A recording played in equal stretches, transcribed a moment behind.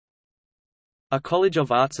A College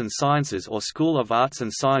of Arts and Sciences or School of Arts and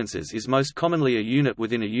Sciences is most commonly a unit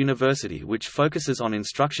within a university which focuses on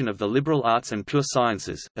instruction of the liberal arts and pure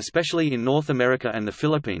sciences, especially in North America and the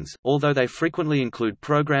Philippines, although they frequently include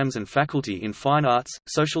programs and faculty in fine arts,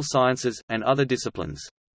 social sciences, and other disciplines.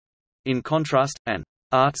 In contrast, an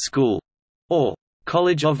art school or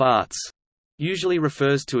College of Arts usually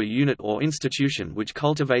refers to a unit or institution which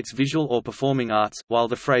cultivates visual or performing arts, while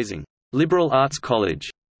the phrasing liberal arts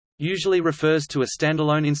college usually refers to a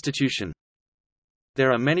standalone institution.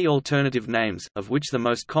 There are many alternative names, of which the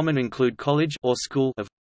most common include College or School of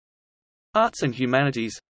Arts and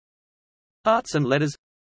Humanities, Arts and Letters,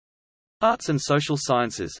 Arts and Social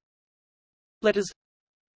Sciences, Letters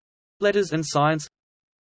and Science,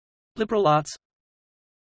 Liberal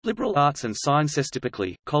Arts and Sciences.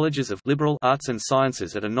 Typically, colleges of liberal arts and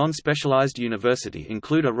sciences at a non-specialized university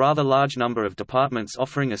include a rather large number of departments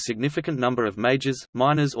offering a significant number of majors,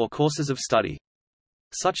 minors or courses of study.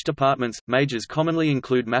 Such departments, majors commonly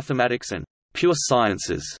include mathematics and pure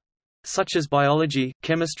sciences, such as biology,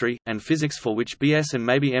 chemistry, and physics, for which BS and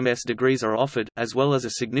maybe MS degrees are offered, as well as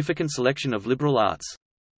a significant selection of liberal arts.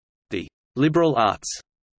 The liberal arts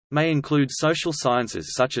may include social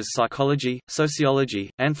sciences such as psychology, sociology,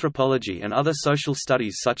 anthropology and other social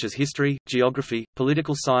studies such as history, geography,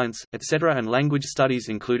 political science, etc., and language studies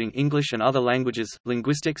including English and other languages,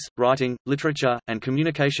 linguistics, writing, literature, and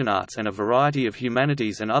communication arts, and a variety of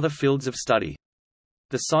humanities and other fields of study.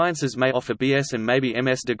 The sciences may offer BS and maybe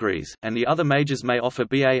MS degrees, and the other majors may offer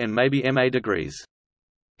BA and maybe MA degrees.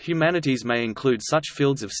 Humanities may include such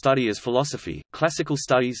fields of study as philosophy, classical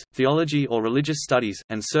studies, theology or religious studies,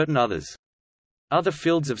 and certain others. Other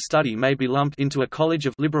fields of study may be lumped into a College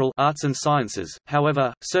of Liberal Arts and Sciences.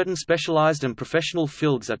 However, certain specialized and professional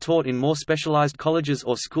fields are taught in more specialized colleges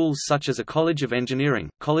or schools such as a College of Engineering,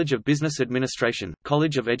 College of Business Administration,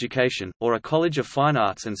 College of Education, or a College of Fine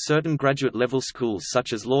Arts, and certain graduate-level schools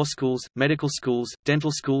such as law schools, medical schools,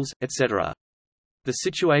 dental schools, etc. The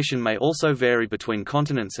situation may also vary between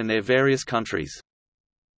continents and their various countries.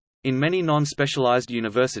 In many non-specialized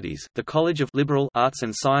universities, the College of Liberal Arts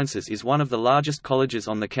and Sciences is one of the largest colleges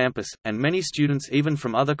on the campus, and many students even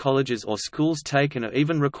from other colleges or schools take and are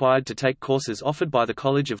even required to take courses offered by the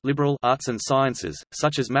College of Liberal Arts and Sciences,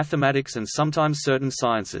 such as mathematics and sometimes certain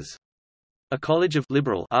sciences. A College of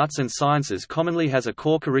Liberal Arts and Sciences commonly has a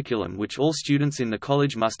core curriculum which all students in the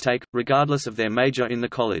college must take, regardless of their major in the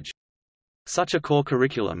college. Such a core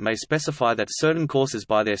curriculum may specify that certain courses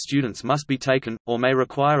by their students must be taken, or may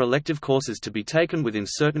require elective courses to be taken within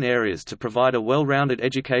certain areas to provide a well-rounded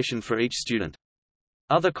education for each student.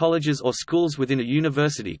 Other colleges or schools within a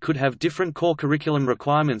university could have different core curriculum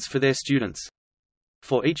requirements for their students.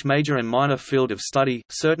 For each major and minor field of study,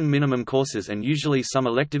 certain minimum courses and usually some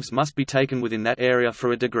electives must be taken within that area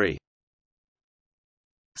for a degree.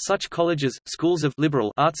 Such colleges, schools of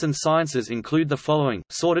liberal arts and sciences include the following,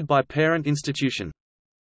 sorted by parent institution.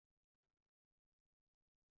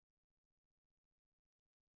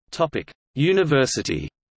 Topic: University.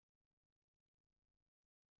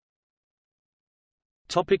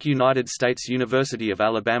 United States University of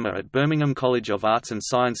Alabama at Birmingham College of Arts and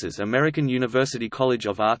Sciences, American University College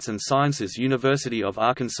of Arts and Sciences, University of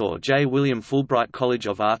Arkansas J. William Fulbright College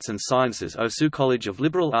of Arts and Sciences, OSU College of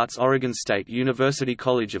Liberal Arts, Oregon State University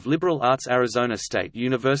College of Liberal Arts, Arizona State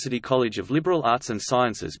University College of Liberal Arts and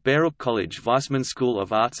Sciences, Baruch College, Weissman School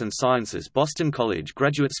of Arts and Sciences, Boston College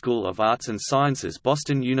Graduate School of Arts and Sciences,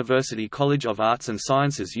 Boston University College of Arts and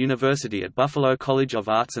Sciences, University at Buffalo College of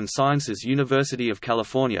Arts and Sciences, University of California,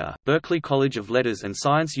 Berkeley College of Letters and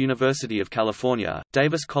Science, University of California,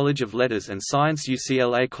 Davis College of Letters and Science,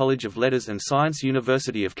 UCLA College of Letters and Science,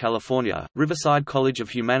 University of California, Riverside College of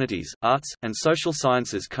Humanities, Arts, and Social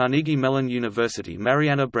Sciences, Carnegie Mellon University,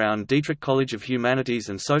 Mariana Brown Dietrich College of Humanities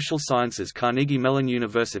and Social Sciences, Carnegie Mellon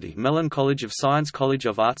University, Mellon College of Science, College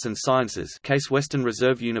of Arts and Sciences, Case Western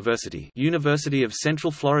Reserve University, University of Central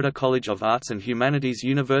Florida College of Arts and Humanities,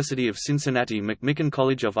 University of Cincinnati, McMicken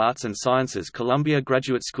College of Arts and Sciences, Columbia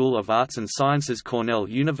Graduate School of Arts and Sciences, Cornell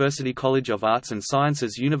University College of Arts and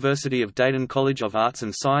Sciences, University of Dayton College of Arts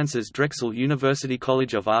and Sciences, Drexel University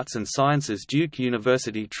College of Arts and Sciences, Duke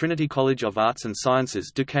University, Trinity College of Arts and Sciences,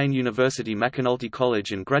 Duquesne University, McAnulty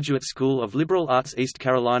College and Graduate School of Liberal Arts, East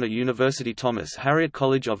Carolina University, Thomas Harriot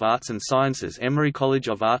College of Arts and Sciences, Emory College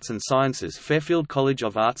of Arts and Sciences, Fairfield College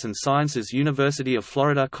of Arts and Sciences, University of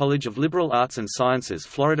Florida College of Liberal Arts and Sciences,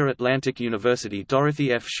 Florida Atlantic University,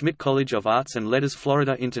 Dorothy F. Schmidt College of Arts and Letters,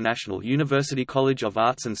 Florida International University College of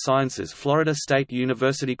Arts and Sciences, Florida State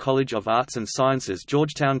University College of Arts and Sciences,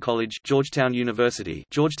 Georgetown College, Georgetown University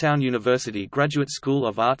Graduate School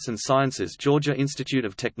of Arts and Sciences, Georgia Institute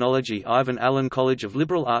of Technology, Ivan Allen College of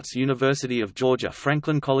Liberal Arts, University of Georgia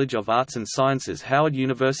Franklin College of Arts and Sciences, Howard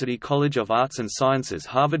University College of Arts and Sciences,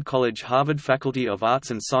 Harvard College, Harvard Faculty of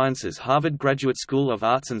Arts and Sciences, Harvard Graduate School of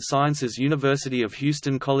Arts and Sciences, University of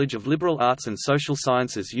Houston College of Liberal Arts and Social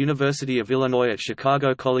Sciences, University of Illinois at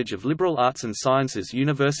Chicago College of Liberal Arts and Sciences,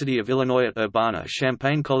 University of Illinois at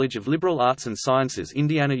Urbana-Champaign College of Liberal Arts and Sciences,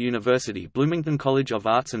 Indiana University, Bloomington College of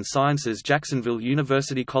Arts and Sciences, Jacksonville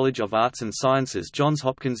University College of Arts and Sciences, Johns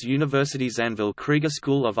Hopkins University, Zanville Krieger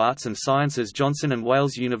School of Arts and Sciences, Johnson and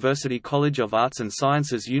Wales University College of Arts and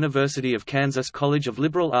Sciences, University of Kansas College of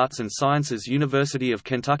Liberal Arts and Sciences, University of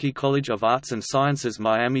Kentucky College of Arts and Sciences,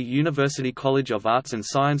 Miami University College of Arts and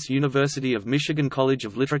Science, University of Michigan College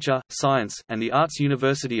of Literature, Science, and the Arts,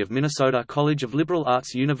 University of Minnesota College of Liberal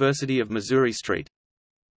Arts, University of Missouri St.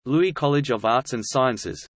 Louis College of Arts and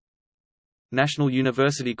Sciences, National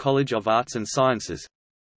University College of Arts and Sciences,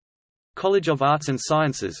 College of Arts and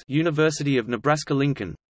Sciences, University of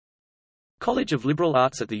Nebraska-Lincoln, College of Liberal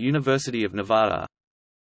Arts at the University of Nevada,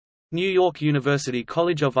 New York University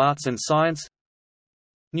College of Arts and Science,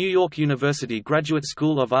 New York University Graduate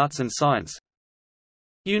School of Arts and Science,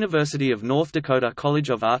 University of North Dakota College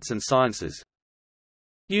of Arts and Sciences,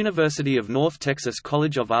 University of North Texas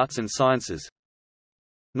College of Arts and Sciences,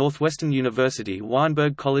 Northwestern University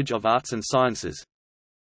Weinberg College of Arts and Sciences,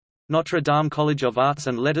 Notre Dame College of Arts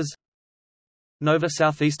and Letters, Nova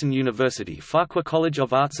Southeastern University Fuqua College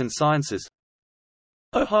of Arts and Sciences,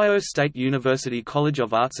 Ohio State University College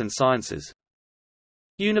of Arts and Sciences,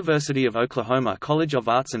 University of Oklahoma College of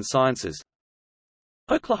Arts and Sciences,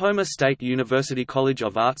 Oklahoma State University College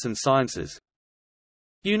of Arts and Sciences,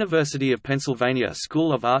 University of Pennsylvania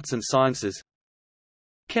School of Arts and Sciences,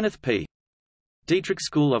 Kenneth P. Dietrich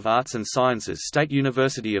School of Arts and Sciences, State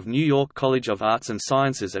University of New York College of Arts and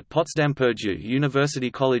Sciences at Potsdam, Purdue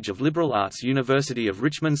University College of Liberal Arts, University of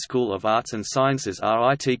Richmond School of Arts and Sciences,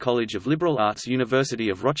 RIT College of Liberal Arts, University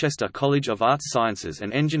of Rochester College of Arts Sciences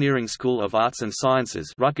and Engineering School of Arts and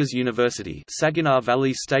Sciences, Rutgers University, Saginaw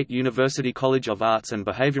Valley State University College of Arts and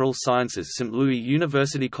Behavioral Sciences, St. Louis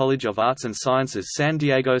University College of Arts and Sciences, San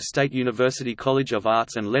Diego State University College of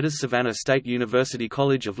Arts and Letters, Savannah State University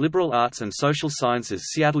College of Liberal Arts and Social Sciences,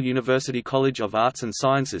 Seattle University College of Arts and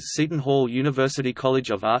Sciences, Seton Hall University College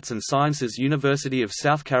of Arts and Sciences, University of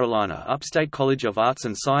South Carolina Upstate College of Arts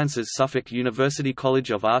and Sciences, Suffolk University College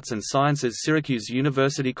of Arts and Sciences, Syracuse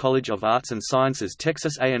University College of Arts and Sciences,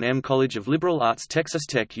 Texas A&M College of Liberal Arts, Texas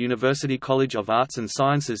Tech University College of Arts and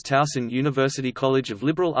Sciences, Towson University College of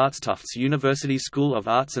Liberal Arts, Tufts University School of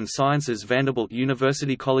Arts and Sciences, Vanderbilt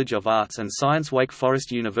University College of Arts and Science, Wake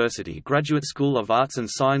Forest University Graduate School of Arts and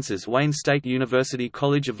Sciences, Wayne State University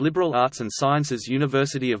College of Liberal Arts and Sciences,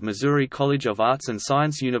 University of Missouri College of Arts and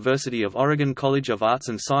Science, University of Oregon College of Arts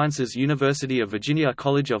and Sciences, University of Virginia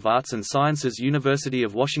College of Arts and Sciences, University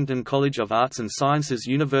of Washington College of Arts and Sciences,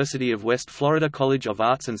 University of West Florida College of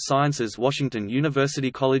Arts and Sciences, Washington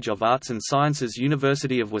University College of Arts and Sciences,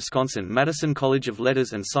 University of Wisconsin-Madison College of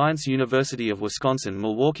Letters and Science, University of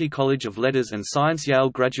Wisconsin-Milwaukee College of Letters and Science,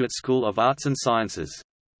 Yale Graduate School of Arts and Sciences.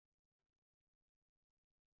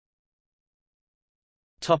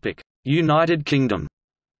 United Kingdom.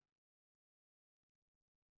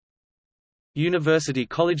 University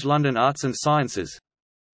College London Arts and Sciences,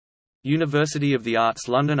 University of the Arts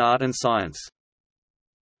London Art and Science.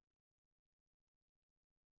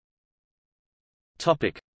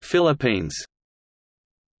 Philippines.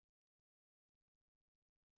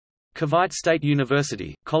 Cavite State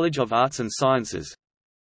University, College of Arts and Sciences,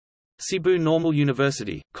 Cebu Normal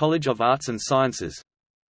University, College of Arts and Sciences,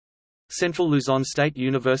 Central Luzon State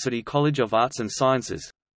University College of Arts and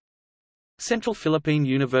Sciences, Central Philippine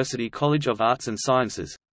University College of Arts and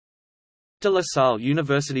Sciences, De La Salle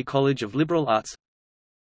University College of Liberal Arts,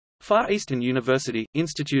 Far Eastern University,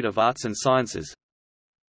 Institute of Arts and Sciences,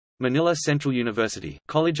 Manila Central University,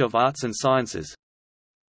 College of Arts and Sciences,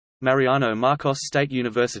 Mariano Marcos State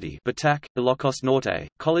University, Batac, Ilocos Norte,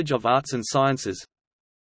 College of Arts and Sciences,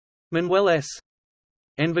 Manuel S.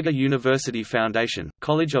 Enverga University Foundation,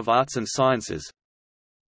 College of Arts and Sciences,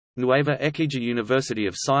 Nueva Ecija University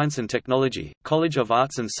of Science and Technology, College of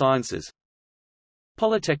Arts and Sciences,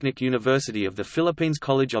 Polytechnic University of the Philippines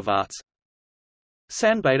College of Arts,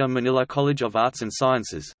 San Beda Manila College of Arts and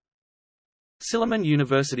Sciences, Silliman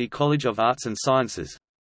University College of Arts and Sciences,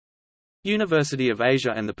 University of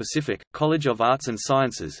Asia and the Pacific, College of Arts and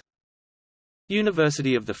Sciences,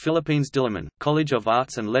 University of the Philippines Diliman, College of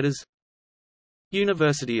Arts and Letters,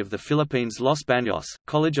 University of the Philippines Los Baños,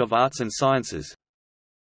 College of Arts and Sciences.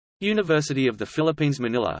 University of the Philippines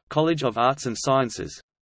Manila, College of Arts and Sciences.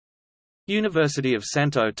 University of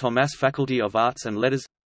Santo Tomas Faculty of Arts and Letters.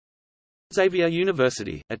 Xavier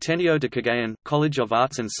University, Ateneo de Cagayan, College of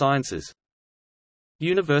Arts and Sciences.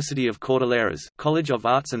 University of Cordilleras, College of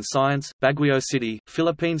Arts and Science, Baguio City,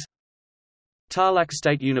 Philippines. Tarlac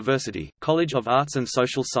State University, College of Arts and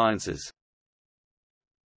Social Sciences.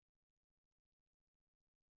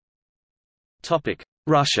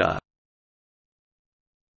 Russia.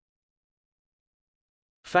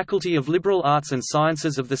 Faculty of Liberal Arts and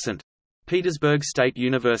Sciences of the St. Petersburg State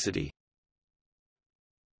University.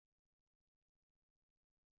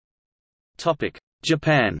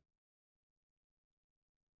 Japan.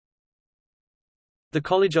 The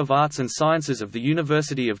College of Arts and Sciences of the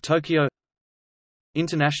University of Tokyo.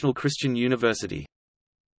 International Christian University.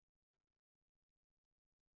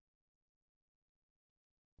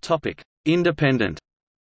 Independent.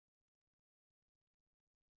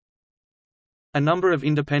 A number of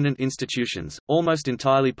independent institutions, almost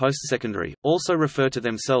entirely post-secondary, also refer to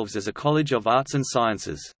themselves as a College of Arts and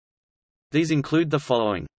Sciences. These include the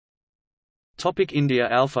following. India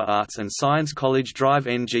Alpha Arts and Science College Drive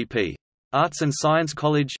NGP. Arts and Science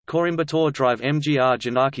College, Coimbatore Drive MGR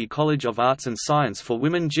Janaki College of Arts and Science for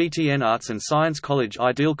Women GTN Arts and Science College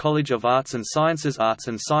Ideal College of Arts and Sciences Arts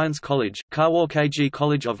and Science College, Karwar KG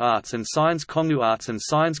College of Arts and Science Kongu Arts and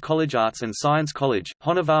Science College Arts and Science College,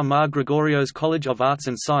 Honavar Mar Gregorios College of Arts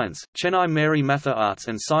and Science, Chennai Mary Matha Arts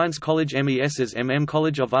and Science College MES's MM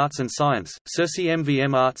College of Arts and Science, Circe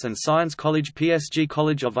MVM Arts and Science College PSG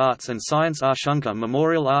College of Arts and Science R. Shankar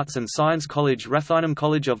Memorial Arts and Science College Rathinam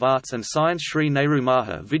College of Arts and Science Sri Nehru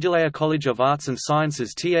Maha Vidyalaya College of Arts and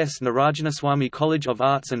Sciences T.S. Narayanaswamy College of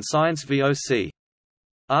Arts and Science VOC.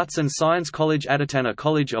 Arts and Science College Adatana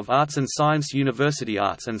College of Arts and Science University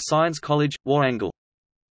Arts and Science College, Warangal.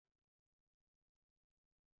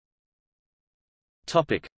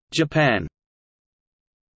 Japan.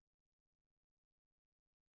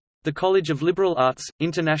 The College of Liberal Arts,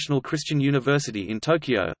 International Christian University in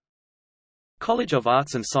Tokyo. College of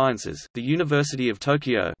Arts and Sciences, the University of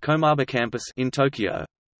Tokyo Komaba Campus in Tokyo.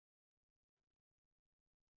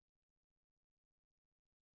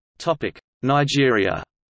 Nigeria.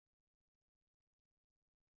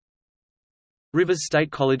 Rivers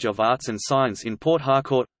State College of Arts and Science in Port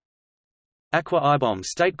Harcourt. Akwa Ibom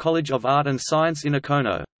State College of Art and Science in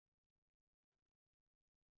Okono.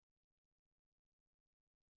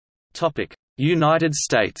 United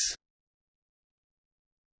States.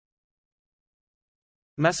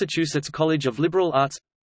 Massachusetts College of Liberal Arts.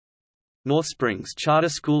 North Springs Charter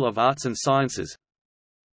School of Arts and Sciences.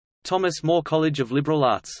 Thomas More College of Liberal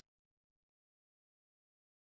Arts.